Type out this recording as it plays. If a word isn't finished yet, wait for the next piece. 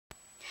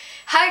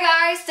Hi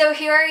guys, so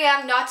here I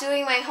am not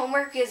doing my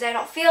homework because I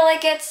don't feel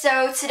like it.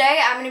 So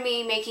today I'm going to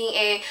be making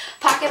a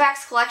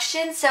Pocketbac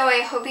collection. So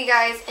I hope you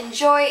guys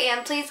enjoy,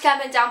 and please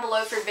comment down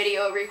below for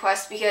video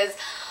requests because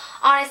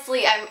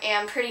honestly I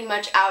am pretty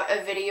much out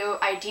of video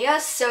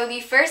ideas. So the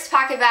first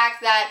Pocketbac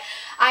that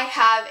I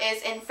have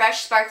is in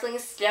Fresh Sparkling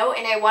Snow,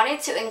 and I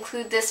wanted to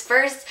include this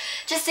first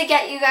just to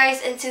get you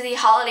guys into the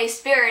holiday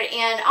spirit.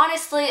 And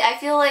honestly, I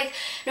feel like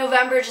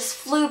November just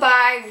flew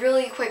by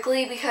really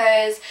quickly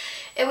because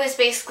it was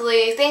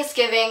basically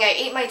Thanksgiving. I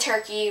ate my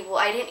turkey. Well,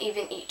 I didn't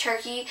even eat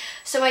turkey.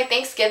 So my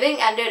Thanksgiving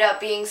ended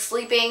up being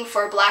sleeping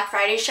for Black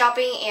Friday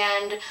shopping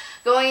and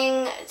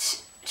going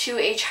to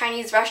a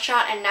Chinese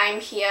restaurant at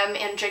 9 p.m.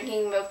 and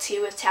drinking milk tea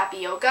with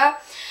tapioca.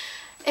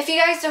 If you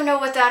guys don't know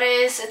what that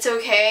is, it's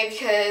okay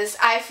because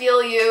I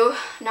feel you.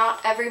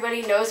 Not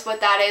everybody knows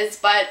what that is,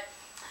 but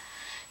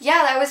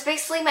yeah, that was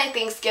basically my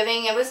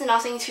Thanksgiving. It was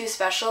nothing too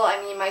special. I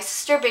mean, my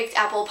sister baked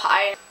apple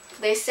pie.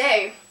 They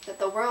say that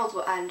the world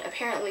will end,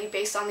 apparently,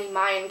 based on the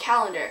Mayan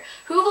calendar.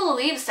 Who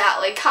believes that?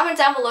 Like, comment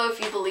down below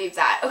if you believe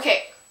that.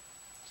 Okay,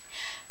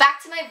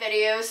 back to my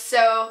video.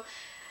 So,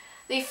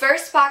 the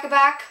first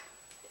Pocketbac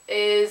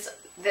is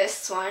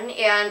this one,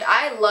 and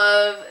I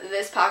love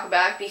this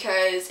Pocketbac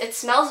because it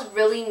smells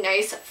really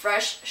nice,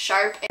 fresh,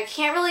 sharp. I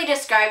can't really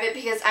describe it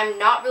because I'm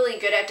not really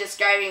good at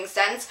describing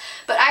scents,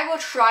 but I will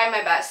try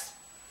my best.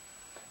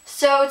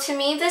 So to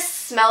me, this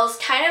smells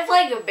kind of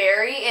like a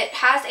berry. It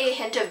has a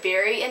hint of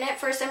berry in it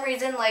for some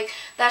reason. Like,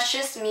 that's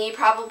just me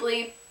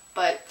probably,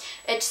 but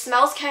it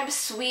smells kind of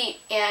sweet,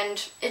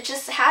 and it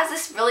just has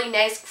this really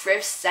nice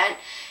crisp scent,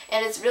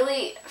 and it's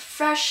really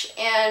fresh,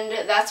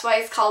 and that's why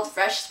it's called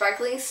Fresh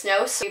Sparkling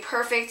Snow. So a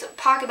perfect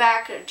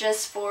Pocketbac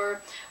just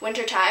for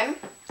winter time.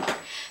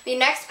 The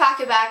next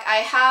Pocketbac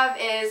I have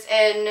is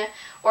in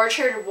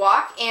Orchard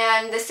Walk,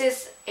 and this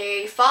is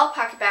a fall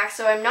Pocketbac,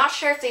 so I'm not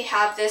sure if they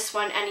have this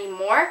one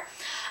anymore,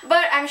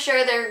 but I'm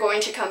sure they're going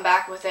to come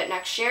back with it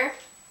next year.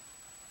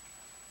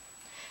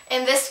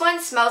 And this one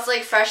smells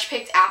like fresh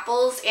picked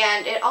apples,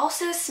 and it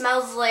also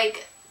smells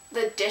like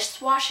the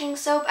dishwashing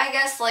soap, I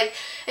guess. Like,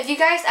 if you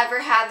guys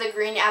ever had the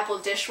green apple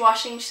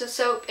dishwashing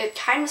soap, it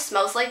kind of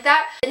smells like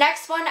that. The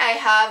next one I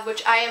have,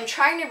 which I am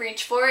trying to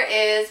reach for,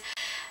 is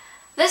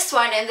this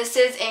one, and this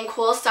is in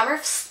Cool Summer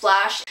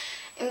Splash.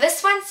 And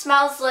this one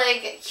smells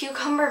like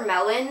cucumber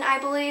melon, I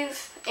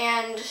believe,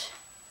 and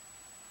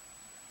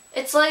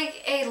it's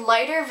like a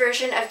lighter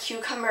version of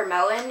cucumber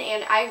melon,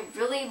 and I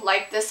really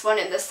like this one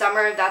in the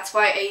summer. That's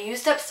why I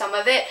used up some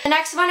of it. The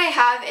next one I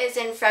have is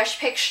in Fresh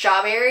Picked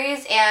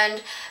Strawberries,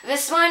 and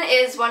this one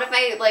is one of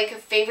my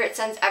favorite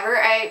scents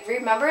ever. I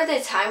remember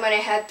the time when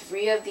I had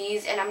 3 of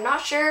these, and I'm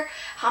not sure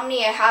how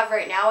many I have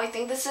right now. I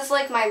think this is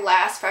like my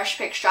last Fresh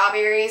Picked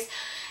Strawberries.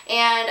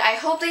 And I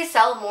hope they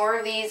sell more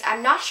of these.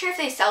 I'm not sure if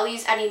they sell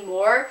these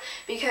anymore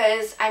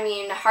because, I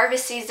mean,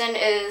 harvest season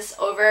is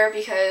over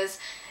because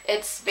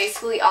it's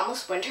basically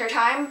almost winter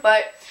time,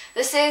 but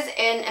this is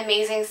an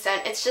amazing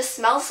scent. It just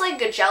smells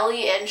like a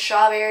jelly and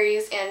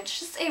strawberries, and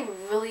just a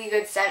really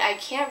good scent. I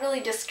can't really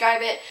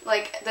describe it.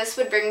 Like, this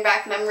would bring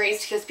back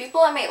memories because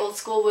people at my old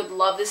school would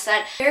love this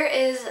scent. Here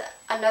is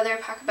another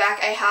Pocketbac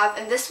I have,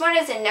 and this one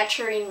is in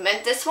Nectarine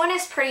Mint. This one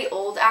is pretty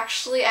old,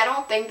 actually. I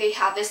don't think they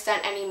have this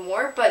scent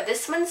anymore, but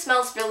this one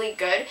smells really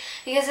good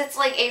because it's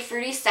like a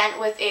fruity scent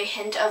with a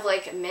hint of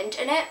like mint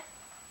in it.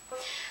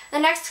 The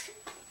next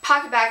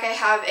Pocketbac I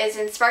have is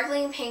in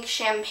Sparkling Pink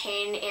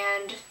Champagne,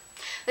 and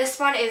this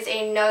one is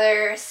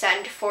another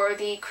scent for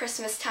the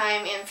Christmas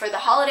time and for the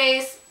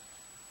holidays.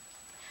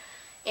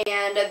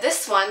 And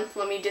this one,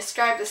 let me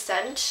describe the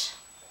scent.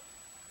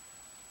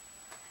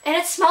 And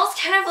it smells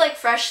kind of like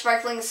fresh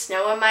sparkling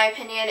snow in my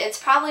opinion.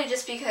 It's probably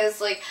just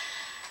because, like,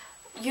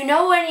 you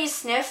know when you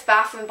sniff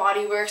Bath and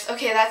Body Works?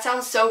 Okay, that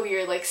sounds so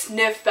weird, like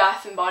sniff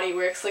Bath and Body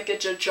Works, like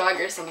it's a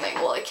drug or something.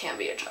 Well, it can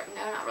be a drug.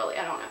 No, not really,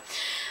 I don't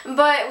know.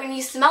 But when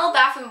you smell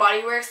Bath and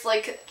Body Works,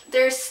 like,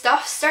 their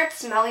stuff starts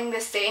smelling the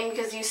same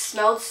because you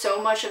smelled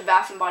so much of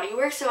Bath and Body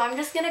Works. So I'm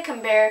just gonna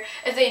compare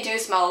if they do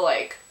smell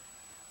alike.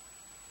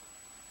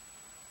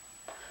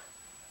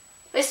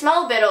 They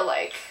smell a bit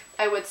alike,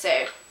 I would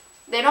say.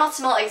 They don't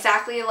smell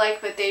exactly alike,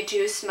 but they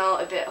do smell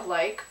a bit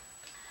alike.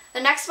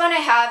 The next one I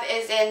have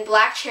is in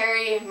Black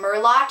Cherry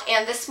Merlot,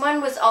 and this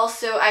one was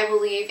also, I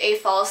believe, a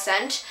fall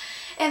scent.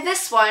 And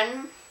this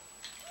one,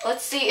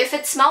 let's see, if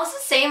it smells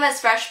the same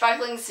as Fresh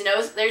Sparkling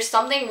Snow, there's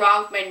something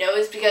wrong with my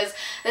nose because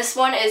this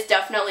one is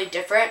definitely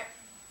different.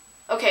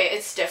 Okay,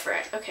 it's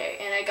different. Okay,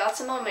 and I got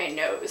some on my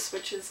nose,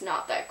 which is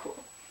not that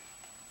cool.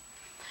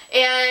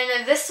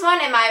 And this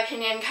one, in my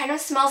opinion, kind of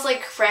smells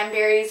like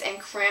cranberries and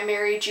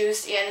cranberry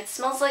juice, and it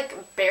smells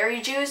like berry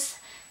juice.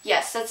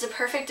 Yes, that's a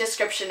perfect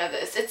description of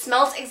this. It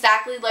smells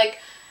exactly like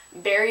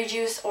berry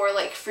juice or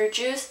like fruit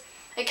juice.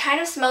 It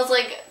kind of smells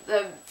like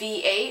the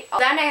V8.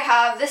 Then I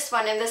have this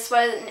one, and this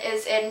one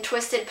is in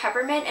Twisted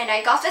Peppermint, and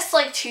I got this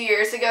like 2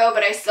 years ago,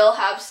 but I still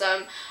have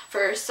some.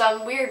 For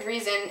some weird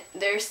reason,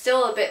 there's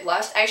still a bit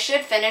left. I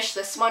should finish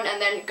this one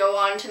and then go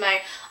on to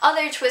my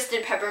other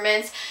Twisted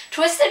Peppermints.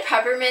 Twisted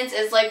Peppermints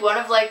is like one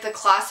of like the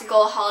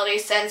classical holiday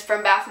scents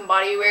from Bath &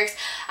 Body Works.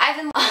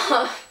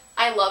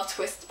 I love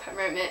Twisted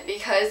Peppermint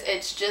because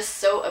it's just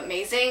so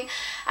amazing.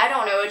 I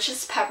don't know, it's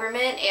just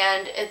peppermint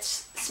and it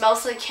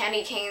smells like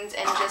candy canes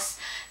and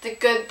just the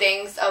good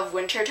things of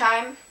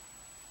wintertime.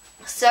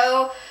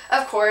 So,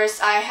 of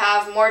course, I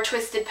have more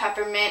Twisted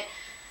Peppermint.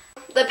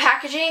 The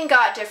packaging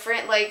got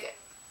different. Like,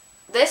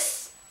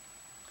 this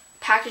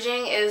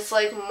packaging is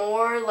like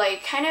more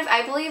like kind of,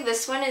 I believe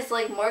this one is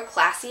like more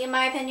classy in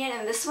my opinion,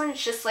 and this one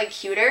is just like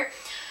cuter.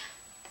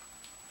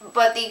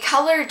 But the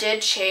color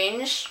did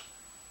change.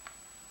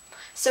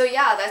 So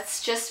yeah,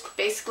 that's just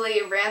basically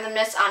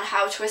randomness on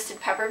how Twisted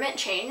Peppermint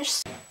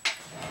changed.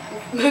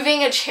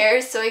 Moving a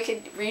chair so I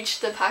could reach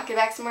the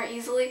Pocketbacs more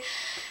easily.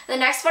 The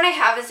next one I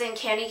have is in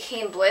Candy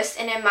Cane Bliss,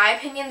 and in my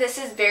opinion this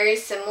is very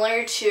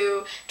similar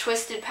to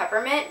Twisted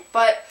Peppermint,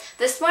 but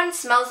this one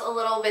smells a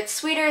little bit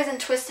sweeter than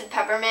Twisted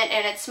Peppermint,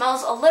 and it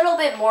smells a little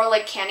bit more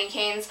like candy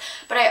canes,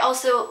 but I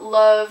also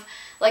love,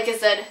 like I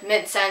said,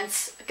 mint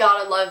scents.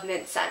 Gotta love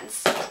mint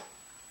scents.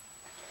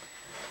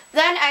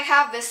 Then I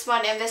have this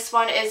one, and this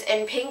one is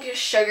in Pink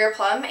Sugar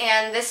Plum,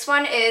 and this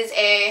one is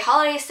a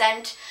holiday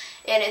scent,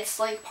 and it's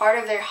like part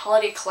of their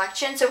holiday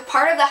collection. So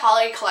part of the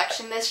holiday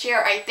collection this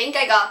year, I think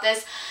I got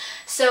this.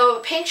 So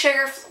Pink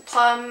Sugar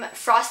Plum,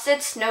 Frosted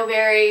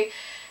Snowberry,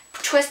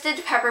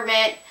 Twisted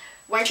Peppermint,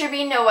 Winter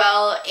Bean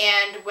Noel,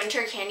 and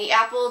Winter Candy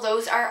Apple.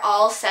 Those are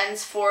all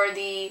scents for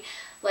the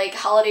like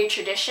holiday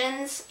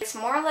traditions. It's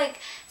more like,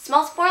 it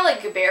smells more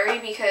like a berry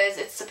because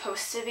it's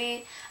supposed to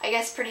be, I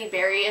guess, pretty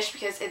berry-ish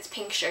because it's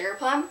Pink Sugar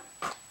Plum.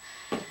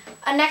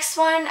 Next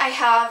one I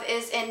have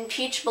is in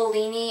Peach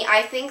Bellini.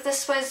 I think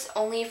this was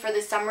only for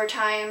the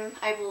summertime,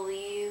 I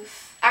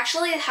believe.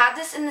 Actually, it had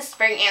this in the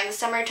spring and the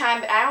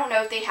summertime, but I don't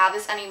know if they have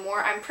this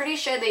anymore. I'm pretty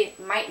sure they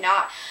might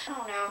not. I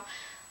don't know.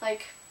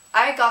 Like,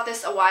 I got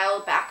this a while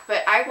back,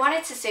 but I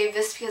wanted to save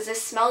this because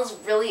this smells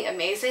really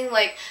amazing.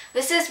 Like,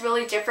 this is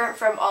really different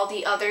from all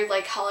the other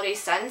like holiday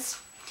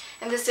scents,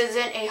 and this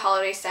isn't a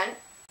holiday scent.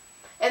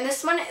 And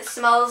this one, it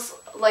smells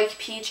like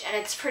peach, and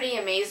it's pretty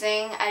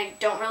amazing. I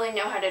don't really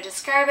know how to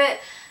describe it,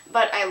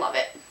 but I love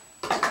it.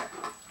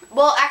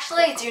 Well,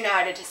 actually, I do know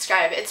how to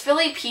describe it. It's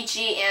really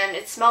peachy, and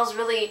it smells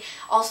really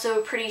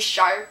also pretty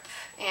sharp,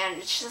 and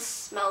it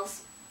just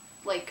smells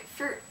like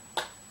fruit.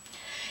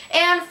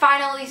 And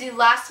finally, the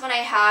last one I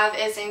have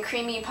is in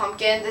Creamy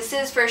Pumpkin. This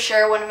is for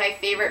sure one of my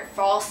favorite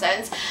fall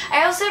scents.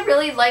 I also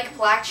really like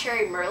Black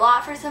Cherry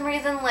Merlot for some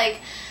reason.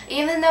 Like,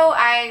 even though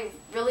I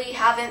really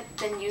haven't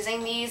been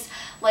using these,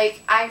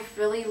 like, I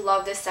really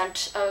love the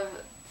scent of,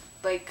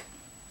 like,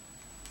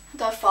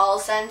 the fall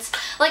scents.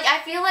 Like, I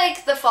feel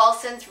like the fall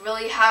scents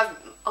really have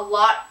a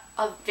lot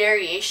of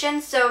variation.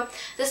 So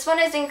this one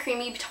is in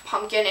Creamy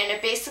Pumpkin, and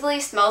it basically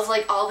smells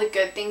like all the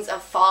good things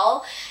of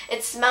fall.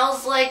 It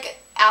smells like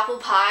apple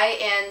pie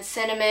and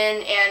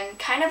cinnamon and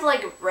kind of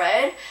like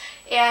bread,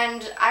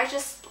 and I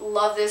just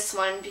love this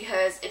one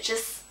because it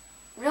just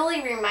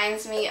really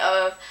reminds me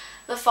of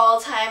the fall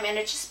time, and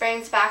it just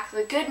brings back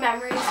the good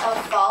memories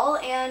of fall.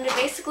 And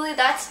basically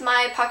that's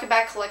my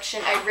Pocketbac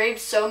collection. I raved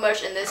so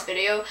much in this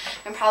video.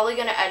 I'm probably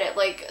gonna edit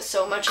like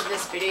so much of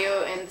this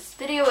video, and this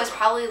video is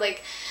probably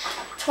like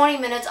 20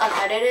 minutes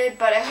unedited,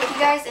 but I hope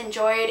you guys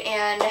enjoyed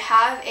and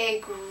have a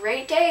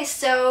great day.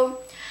 So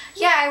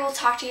yeah, I will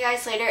talk to you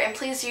guys later, and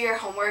please do your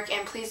homework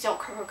and please don't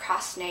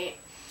procrastinate.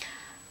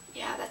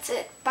 Yeah, that's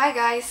it. Bye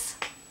guys.